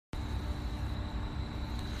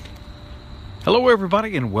Hello,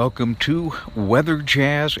 everybody, and welcome to Weather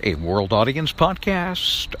Jazz, a world audience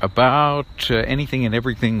podcast about anything and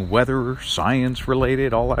everything weather, science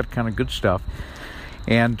related, all that kind of good stuff.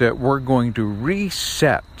 And we're going to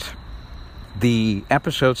reset the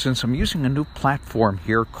episode since I'm using a new platform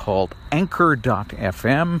here called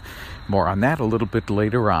Anchor.fm. More on that a little bit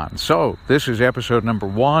later on. So this is episode number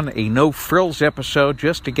 1, a no-frills episode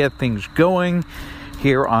just to get things going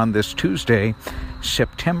here on this Tuesday,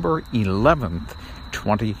 September 11th,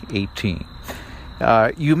 2018.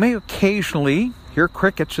 You may occasionally hear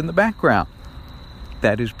crickets in the background.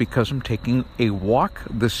 That is because I'm taking a walk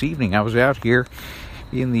this evening. I was out here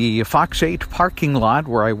in the Fox 8 parking lot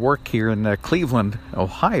where I work here in Cleveland,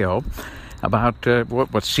 Ohio, about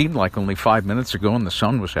what seemed like only 5 minutes ago, and the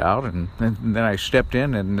sun was out, and then I stepped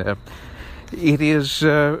in, and it is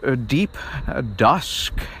a deep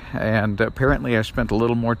dusk, and apparently I spent a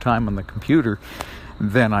little more time on the computer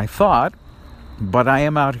than I thought, but I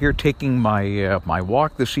am out here taking my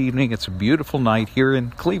walk this evening. It's a beautiful night here in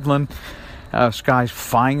Cleveland. Skies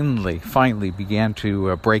finally began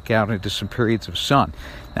to break out into some periods of sun.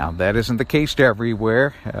 Now, that isn't the case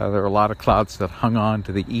everywhere. There are a lot of clouds that hung on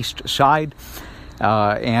to the east side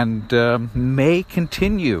and may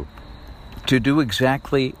continue to do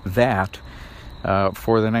exactly that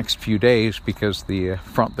for the next few days because the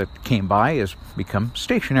front that came by has become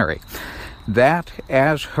stationary. That,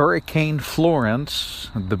 as Hurricane Florence,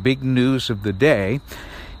 the big news of the day,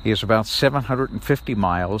 is about 750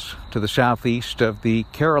 miles to the southeast of the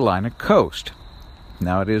Carolina coast.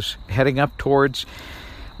 Now it is heading up towards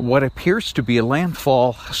what appears to be a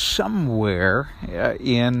landfall somewhere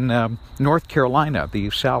in North Carolina, the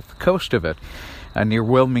south coast of it, near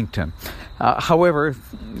Wilmington. However,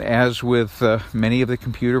 as with many of the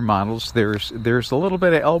computer models, there's a little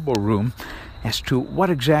bit of elbow room as to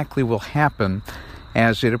what exactly will happen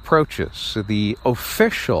as it approaches. The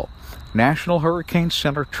official National Hurricane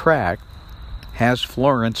Center track has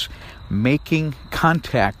Florence making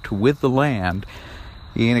contact with the land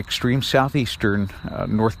in extreme southeastern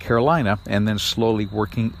North Carolina and then slowly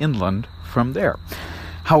working inland from there.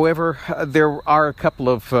 However, there are a couple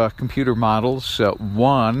of computer models.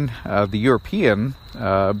 One, the European,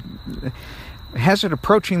 has it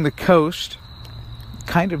approaching the coast,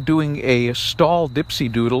 kind of doing a stall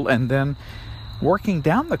dipsy-doodle and then working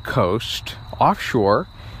down the coast offshore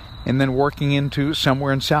and then working into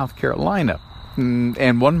somewhere in South Carolina.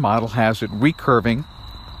 And one model has it recurving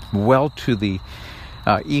well to the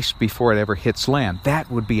east before it ever hits land. That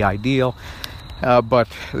would be ideal, but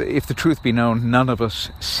if the truth be known, none of us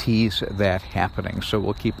sees that happening, so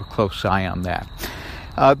we'll keep a close eye on that.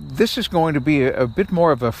 This is going to be a bit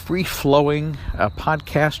more of a free-flowing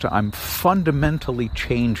podcast. I'm fundamentally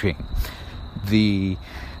changing the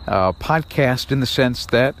podcast in the sense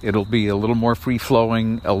that it'll be a little more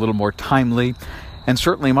free-flowing, a little more timely, and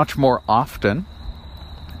certainly much more often.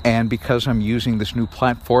 And because I'm using this new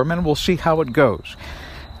platform, and we'll see how it goes,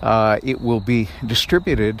 it will be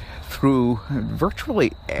distributed through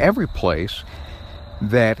virtually every place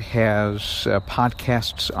that has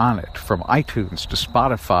podcasts on it, from iTunes to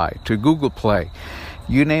Spotify to Google Play.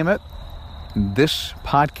 You name it, this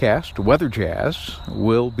podcast, Weather Jazz,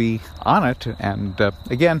 will be on it. And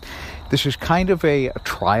again, this is kind of a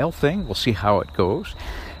trial thing. We'll see how it goes.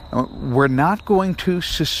 We're not going to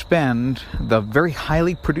suspend the very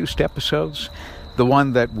highly produced episodes, the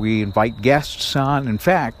one that we invite guests on. In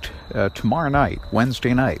fact, tomorrow night,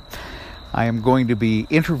 Wednesday night, I am going to be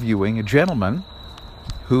interviewing a gentleman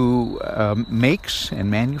who makes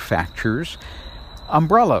and manufactures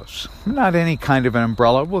umbrellas. Not any kind of an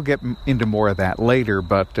umbrella. We'll get into more of that later,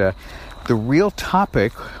 but the real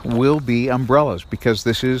topic will be umbrellas because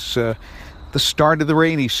this is the start of the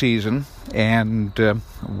rainy season, and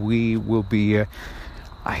we will be,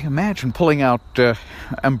 I imagine, pulling out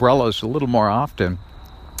umbrellas a little more often,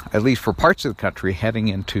 at least for parts of the country, heading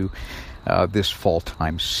into this fall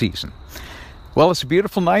time season. Well, it's a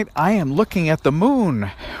beautiful night. I am looking at the moon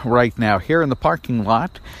right now here in the parking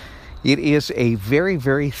lot. It is a very,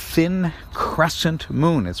 very thin crescent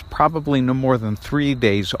moon. It's probably no more than 3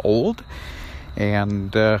 days old.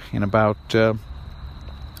 And in about a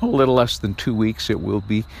little less than 2 weeks, it will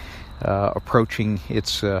be approaching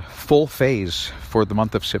its full phase for the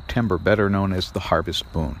month of September, better known as the harvest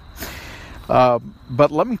moon.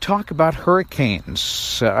 But let me talk about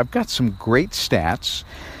hurricanes. I've got some great stats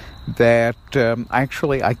that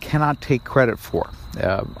actually I cannot take credit for.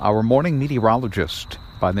 Our morning meteorologist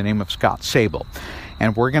by the name of Scott Sable,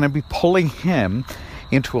 and we're going to be pulling him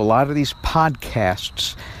into a lot of these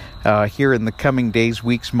podcasts here in the coming days,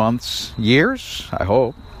 weeks, months, years, I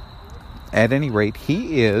hope. at any rate,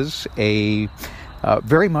 he is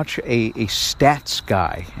very much a stats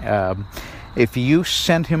guy. If you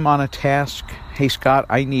send him on a task, hey Scott,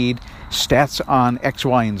 I need stats on X,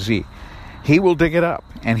 Y, and Z, he will dig it up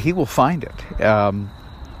and he will find it.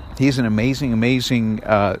 He's an amazing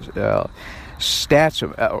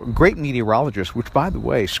stats, great meteorologist, which, by the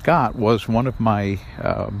way, Scott was one of my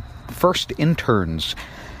first interns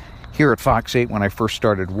here at Fox 8 when I first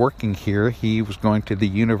started working here. He was going to the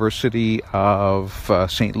University of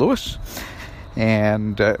St. Louis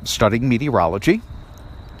and studying meteorology,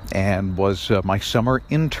 and was my summer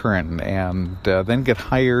intern, and then got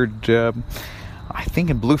hired, I think,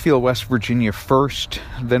 in Bluefield, West Virginia first,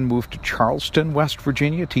 then moved to Charleston, West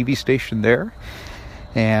Virginia, TV station there.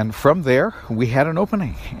 And from there, we had an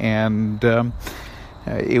opening, and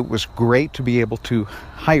it was great to be able to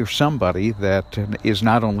hire somebody that is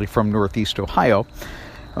not only from Northeast Ohio,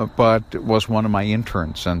 but was one of my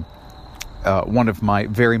interns, and one of my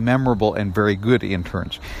very memorable and very good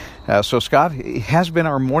interns. So Scott has been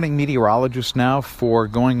our morning meteorologist now for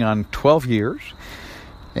going on 12 years,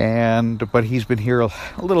 but he's been here a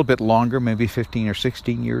little bit longer, maybe 15 or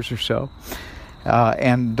 16 years or so.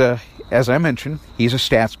 As I mentioned, he's a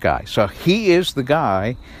stats guy. So he is the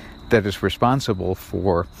guy that is responsible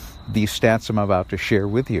for these stats I'm about to share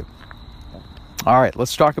with you. All right,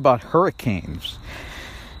 let's talk about hurricanes.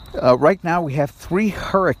 Right now we have 3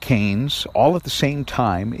 hurricanes all at the same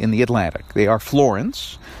time in the Atlantic. They are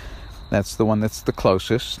Florence, that's the one that's the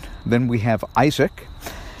closest. Then we have Isaac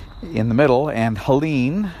in the middle, and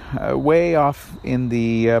Helene way off in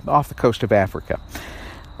the off the coast of Africa.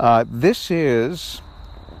 This is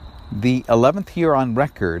the 11th year on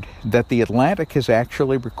record that the Atlantic has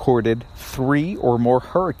actually recorded 3 or more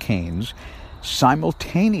hurricanes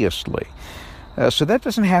simultaneously. So that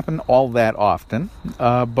doesn't happen all that often,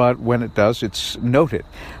 but when it does, it's noted.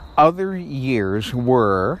 Other years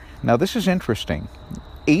were, now this is interesting,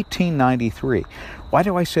 1893. Why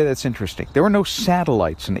do I say that's interesting? There were no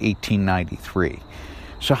satellites in 1893.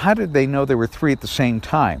 So how did they know there were 3 at the same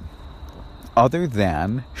time? Other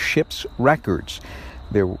than ship's records.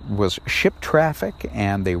 There was ship traffic,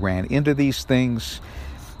 and they ran into these things,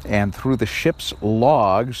 and through the ship's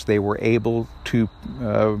logs, they were able to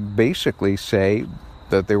basically say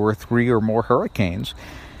that there were 3 or more hurricanes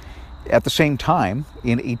at the same time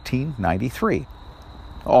in 1893.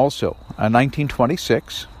 Also,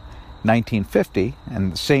 1926, 1950,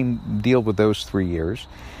 and the same deal with those 3 years.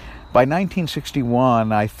 By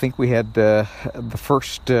 1961, I think we had the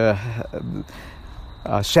first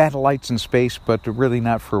satellites in space, but really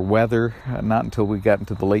not for weather, not until we got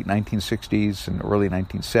into the late 1960s and early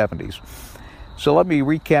 1970s. So let me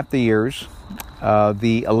recap the years.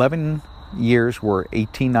 The 11 years were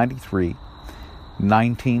 1893,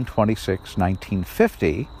 1926,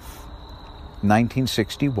 1950,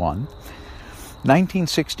 1961,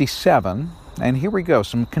 1967, and here we go,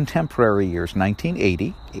 some contemporary years,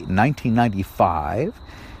 1980, 1995,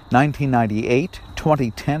 1998,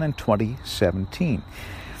 2010, and 2017.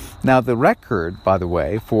 Now, the record, by the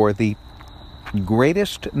way, for the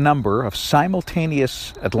greatest number of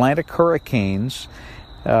simultaneous Atlantic hurricanes,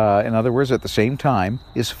 in other words, at the same time,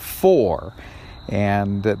 is 4.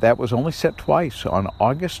 And that was only set twice, on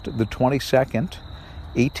August the 22nd,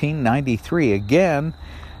 1893. Again,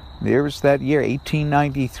 there's that year,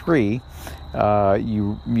 1893.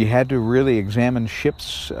 You had to really examine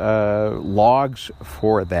ships' logs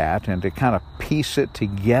for that, and to kind of piece it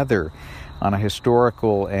together on a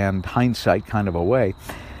historical and hindsight kind of a way.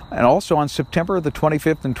 And also on September the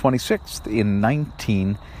 25th and 26th in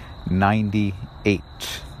 1998.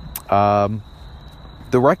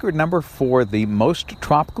 The record number for the most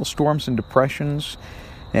tropical storms and depressions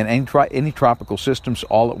and any tropical systems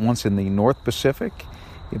all at once in the North Pacific,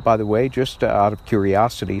 by the way, just out of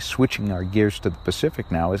curiosity, switching our gears to the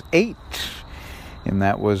Pacific now, is 8. And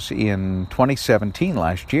that was in 2017,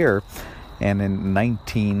 last year, and in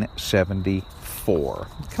 1974.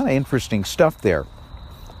 Kind of interesting stuff there.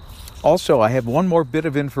 Also, I have one more bit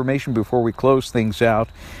of information before we close things out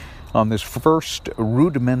on this first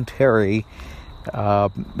rudimentary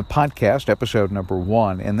the podcast, episode number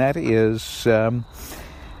 1, and that is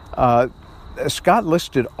Scott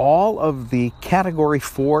listed all of the Category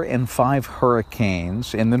 4 and 5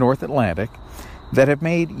 hurricanes in the North Atlantic that have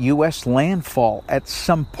made U.S. landfall at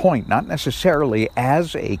some point, not necessarily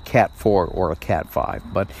as a Cat 4 or a Cat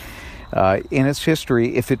 5, but in its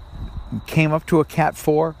history, if it came up to a Cat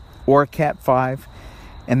 4 or a Cat 5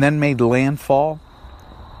 and then made landfall,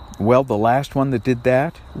 well, the last one that did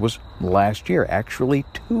that was last year. Actually,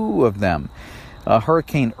 2 of them.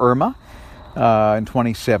 Hurricane Irma in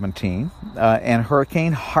 2017, and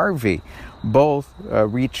Hurricane Harvey. Both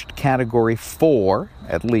reached Category 4,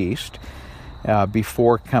 at least,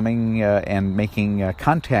 before coming and making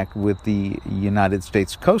contact with the United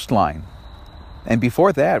States coastline. And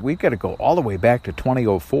before that, we've got to go all the way back to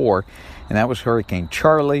 2004, and that was Hurricane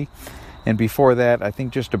Charlie. And before that, I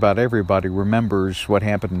think just about everybody remembers what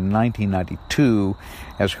happened in 1992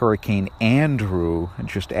 as Hurricane Andrew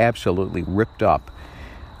just absolutely ripped up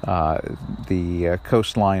the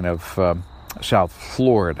coastline of South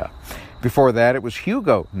Florida. Before that, it was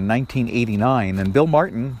Hugo in 1989, and Bill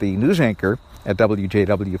Martin, the news anchor at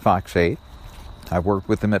WJW Fox 8, I worked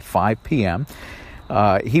with him at 5 p.m.,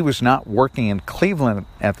 he was not working in Cleveland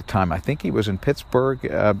at the time. I think he was in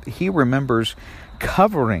Pittsburgh. He remembers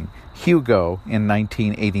covering Hugo in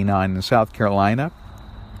 1989 in South Carolina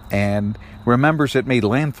and remembers it made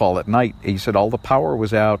landfall at night. He said all the power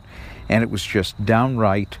was out and it was just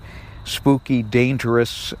downright spooky,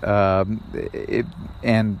 dangerous, and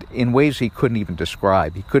in ways he couldn't even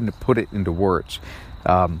describe. He couldn't put it into words.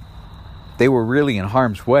 They were really in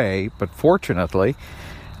harm's way, but fortunately,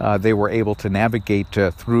 they were able to navigate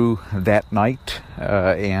through that night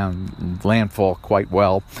and landfall quite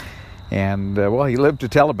well. And, well, he lived to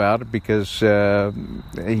tell about it because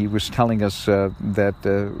he was telling us that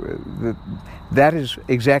is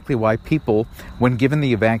exactly why people, when given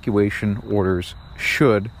the evacuation orders,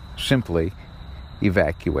 should simply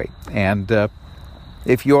evacuate. And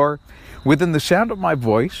if you're within the sound of my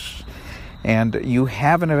voice and you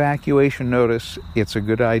have an evacuation notice, it's a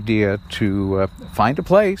good idea to find a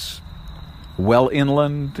place well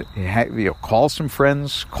inland, call some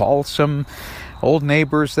friends, call some old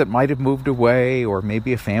neighbors that might have moved away, or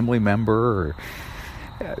maybe a family member, or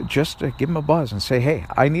just give them a buzz and say, hey,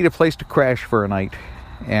 I need a place to crash for a night.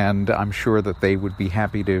 And I'm sure that they would be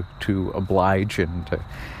happy to oblige and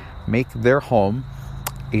make their home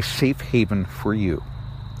a safe haven for you.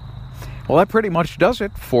 Well, that pretty much does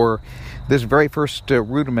it for this very first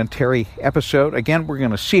rudimentary episode. Again, we're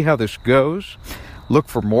going to see how this goes. Look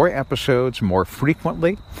for more episodes more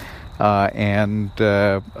frequently. And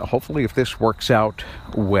hopefully if this works out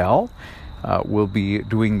well, we'll be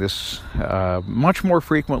doing this much more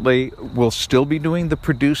frequently. We'll still be doing the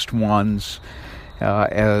produced ones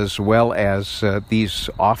as well as these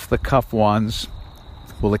off-the-cuff ones.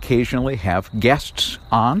 We'll occasionally have guests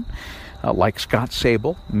on, like Scott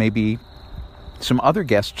Sable, maybe some other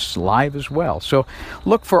guests live as well. So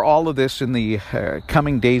look for all of this in the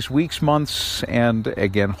coming days, weeks, months, and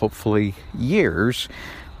again, hopefully years,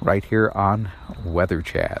 right here on Weather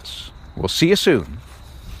Jazz. We'll see you soon.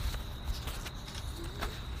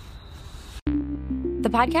 The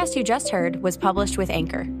podcast you just heard was published with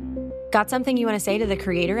Anchor. Got something you want to say to the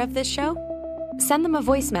creator of this show? Send them a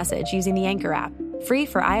voice message using the Anchor app, free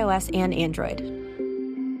for iOS and Android.